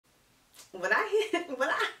when I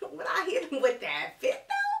hit him with that fit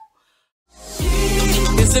though.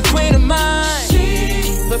 It's a queen of mine,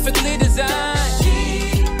 perfectly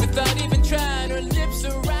designed, without even trying. Her lips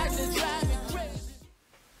are rising, driving crazy.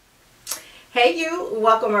 Hey you,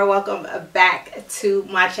 welcome or welcome back to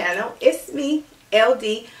my channel. It's me,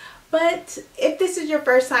 LD. But if this is your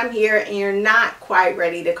first time here and you're not quite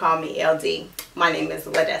ready to call me LD, my name is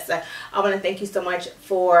Ladessa. I want to thank you so much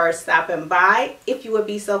for stopping by. If you would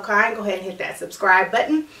be so kind, go ahead and hit that subscribe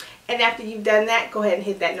button. And after you've done that, go ahead and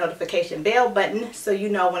hit that notification bell button so you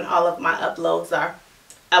know when all of my uploads are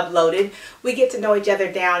uploaded. We get to know each other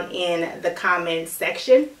down in the comments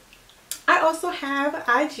section. I also have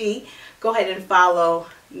IG. Go ahead and follow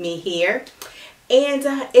me here. And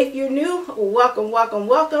if you're new, welcome, welcome,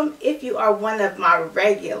 welcome. If you are one of my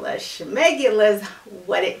regular schmegulars,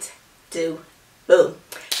 what it do, boo.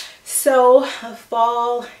 So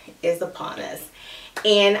fall is upon us.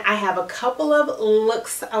 And I have a couple of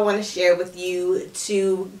looks I want to share with you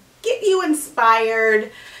to get you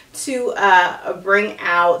inspired to bring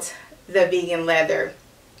out the vegan leather.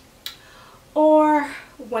 Or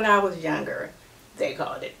when I was younger, they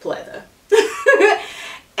called it pleather.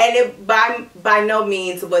 And it by no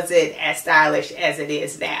means was it as stylish as it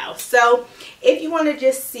is now. So if you want to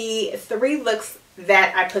just see 3 looks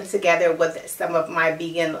that I put together with some of my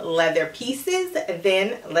vegan leather pieces,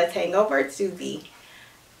 then let's hang over to the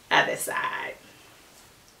other side.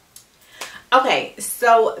 Okay,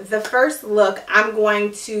 so the first look, I'm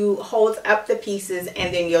going to hold up the pieces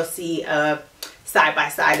and then you'll see side by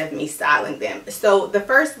side of me styling them. So the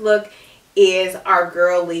first look is our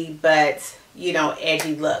girly but you know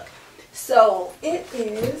edgy look. So it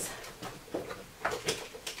is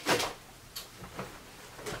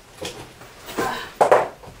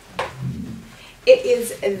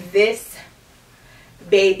this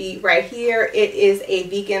baby right here. It is a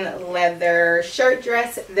vegan leather shirt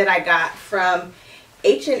dress that I got from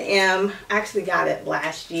H&M. I actually got it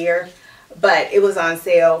last year, but it was on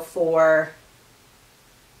sale for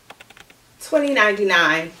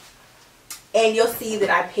 $20.99. And you'll see that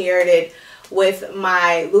I paired it with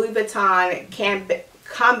my Louis Vuitton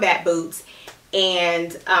combat boots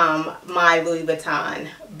and my Louis Vuitton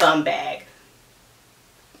bum bag.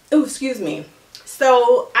 Oh, excuse me.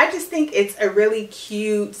 So I just think it's a really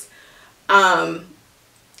cute,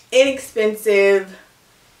 inexpensive,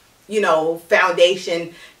 you know,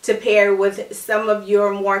 foundation to pair with some of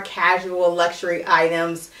your more casual luxury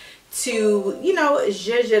items to, you know,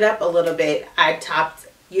 zhuzh it up a little bit. I topped,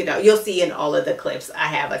 you know, you'll see in all of the clips I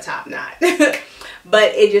have a top knot.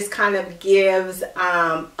 But it just kind of gives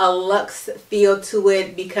a luxe feel to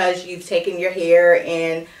it because you've taken your hair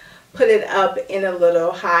and put it up in a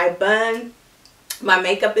little high bun. My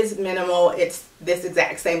makeup is minimal. It's this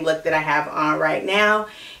exact same look that I have on right now.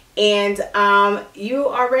 And you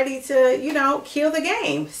are ready to, you know, kill the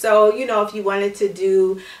game. So, you know, if you wanted to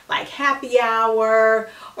do like happy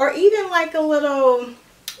hour or even like a little,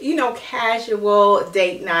 you know, casual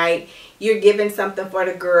date night, you're giving something for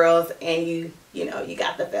the girls and you know, you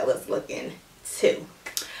got the fellas looking too.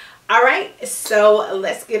 All right, so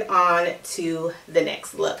let's get on to the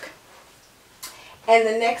next look. And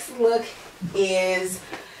the next look is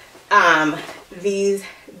these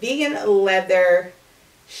vegan leather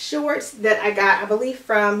shorts that I got, I believe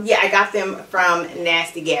from, yeah, I got them from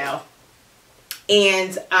Nastygal.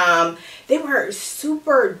 And they were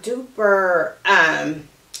super duper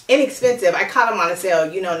inexpensive. I caught them on a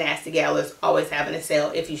sale. You know, Nastygal is always having a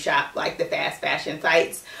sale if you shop like the fast fashion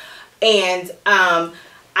sites. And I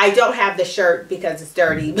don't have the shirt because it's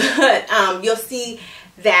dirty, but you'll see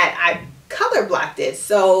that I color blocked it.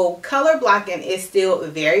 So color blocking is still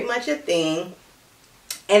very much a thing.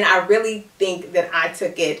 And I really think that I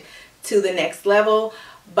took it to the next level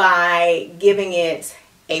by giving it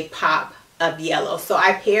a pop of yellow. So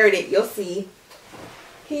I paired it, you'll see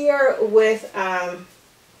here with,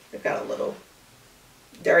 they've got a little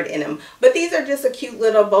dirt in them. But these are just a cute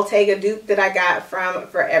little Bottega dupe that I got from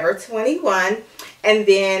Forever 21. And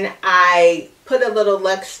then I put a little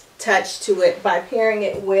luxe touch to it by pairing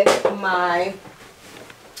it with my,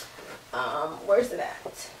 where's it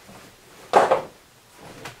at?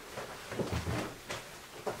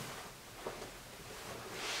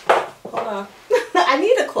 Hold on. I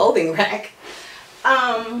need a clothing rack.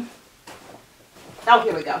 Oh,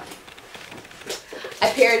 here we go.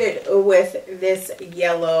 I paired it with this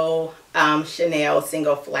yellow Chanel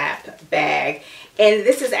single flap bag. And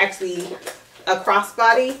this is actually a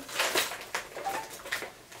crossbody.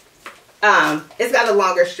 It's got a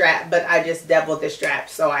longer strap, but I just doubled the strap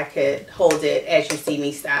so I could hold it as you see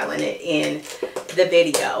me styling it in the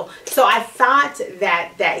video. So I thought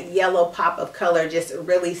that that yellow pop of color just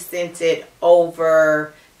really sent it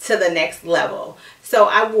over to the next level. So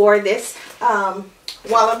I wore this while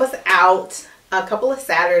I was out a couple of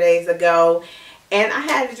Saturdays ago, and I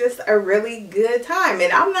had just a really good time.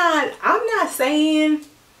 And I'm not saying,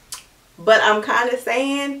 but I'm kind of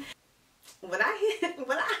saying, when I hit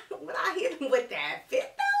him with that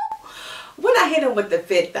fit though, when I hit him with the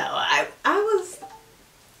fit though, I was,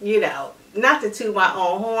 you know, not to toot my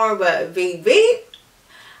own horn, but VV,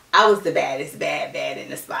 I was the baddest bad in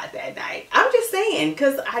the spot that night. I'm just saying,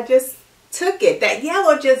 because I just took it. That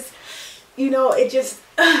yellow just, you know, it just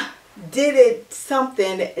did it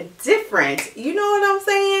something different. You know what I'm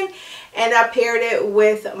saying? And I paired it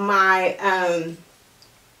with my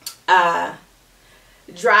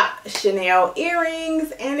drop Chanel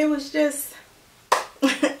earrings, and it was just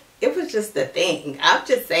it was just the thing. I'm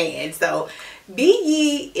just saying. So be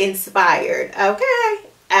ye inspired.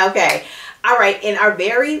 Okay. All right, and our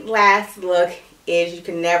very last look is, you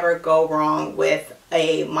can never go wrong with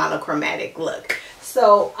a monochromatic look.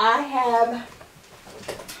 So I have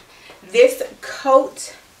this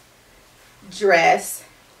coat dress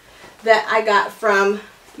that I got from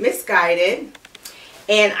Missguided,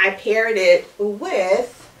 and I paired it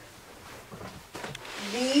with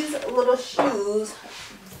these little shoes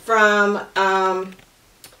from Anne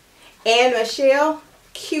Michelle.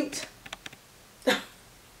 Cute.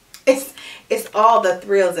 It's all the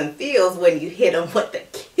thrills and feels when you hit them with the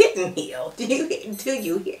kitten heel. Do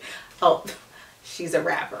you hear? Oh, she's a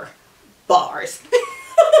rapper. Bars.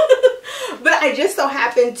 But I just so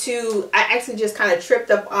happened to, I actually just kind of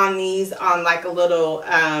tripped up on these on like a little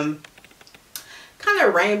kind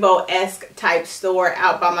of rainbow-esque type store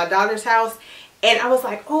out by my daughter's house. And I was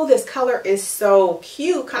like, oh, this color is so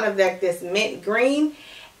cute, kind of like this mint green.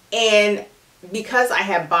 And because I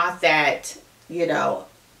had bought that, you know,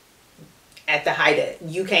 at the height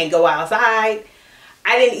of you can't go outside,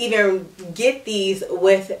 I didn't even get these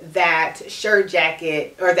with that shirt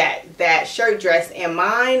jacket or that shirt dress in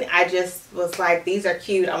mind. I just was like, these are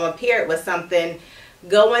cute. I'm gonna pair it with something.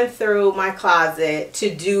 Going through my closet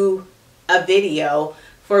to do a video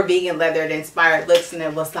for Vegan Leathered Inspired Looks, and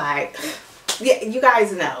it was like, yeah, you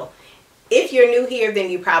guys know. If you're new here, then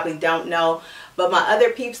you probably don't know, but my other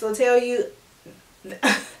peeps will tell you,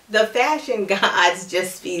 the fashion gods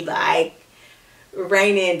just be like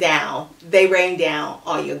raining down. They rain down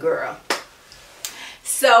on your girl.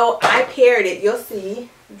 So I paired it. You'll see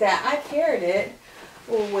that I paired it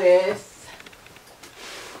with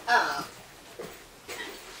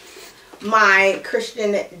my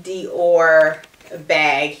Christian Dior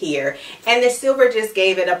bag here, and the silver just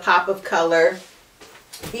gave it a pop of color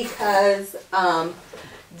because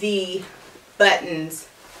the buttons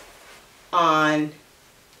on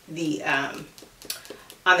the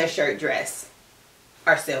shirt dress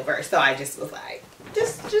are silver. So I just was like,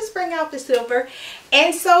 just bring out the silver.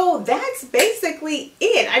 And so that's basically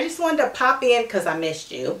it. I just wanted to pop in because I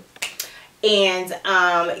missed you and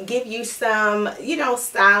give you some, you know,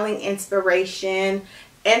 styling inspiration,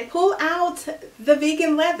 and pull out the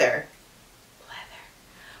vegan leather.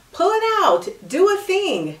 Pull it out. Do a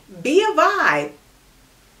thing. Be a vibe.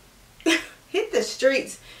 Hit the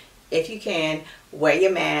streets if you can. Wear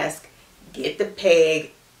your mask. Get the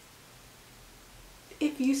peg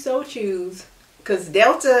if you so choose. Because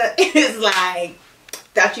Delta is like,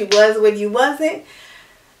 thought you was when you wasn't.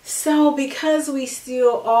 So because we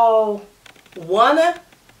still all wanna,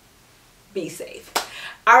 be safe.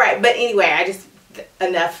 Alright, but anyway, I just,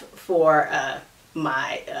 enough for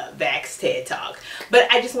my Vax TED Talk.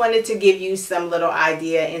 But I just wanted to give you some little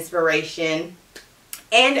idea, inspiration,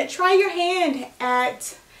 and try your hand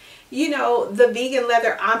at, you know, the vegan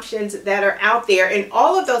leather options that are out there. And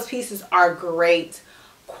all of those pieces are great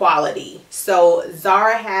quality. So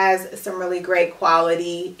Zara has some really great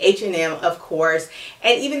quality, H&M of course,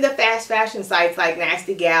 and even the fast fashion sites like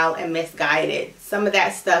Nastygal and Missguided. Some of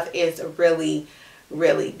that stuff is really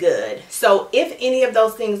good. So if any of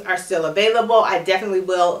those things are still available, I definitely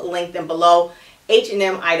will link them below.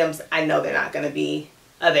 H&M items, I know they're not going to be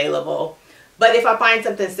available, but if I find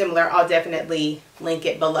something similar, I'll definitely link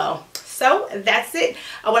it below. So that's it.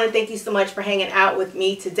 I want to thank you so much for hanging out with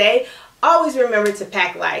me today. Always remember to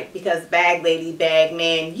pack light, because bag lady, bag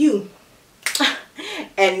man, you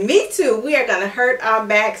and me too, we are going to hurt our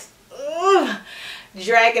backs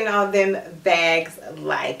dragging on them bags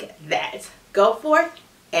like that. Go forth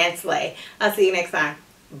and slay. I'll see you next time.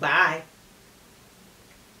 Bye.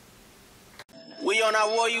 We on our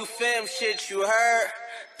War You Fam shit, you heard?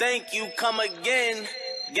 Thank you, come again.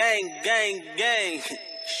 Gang, gang, gang.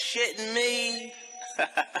 Shitting me.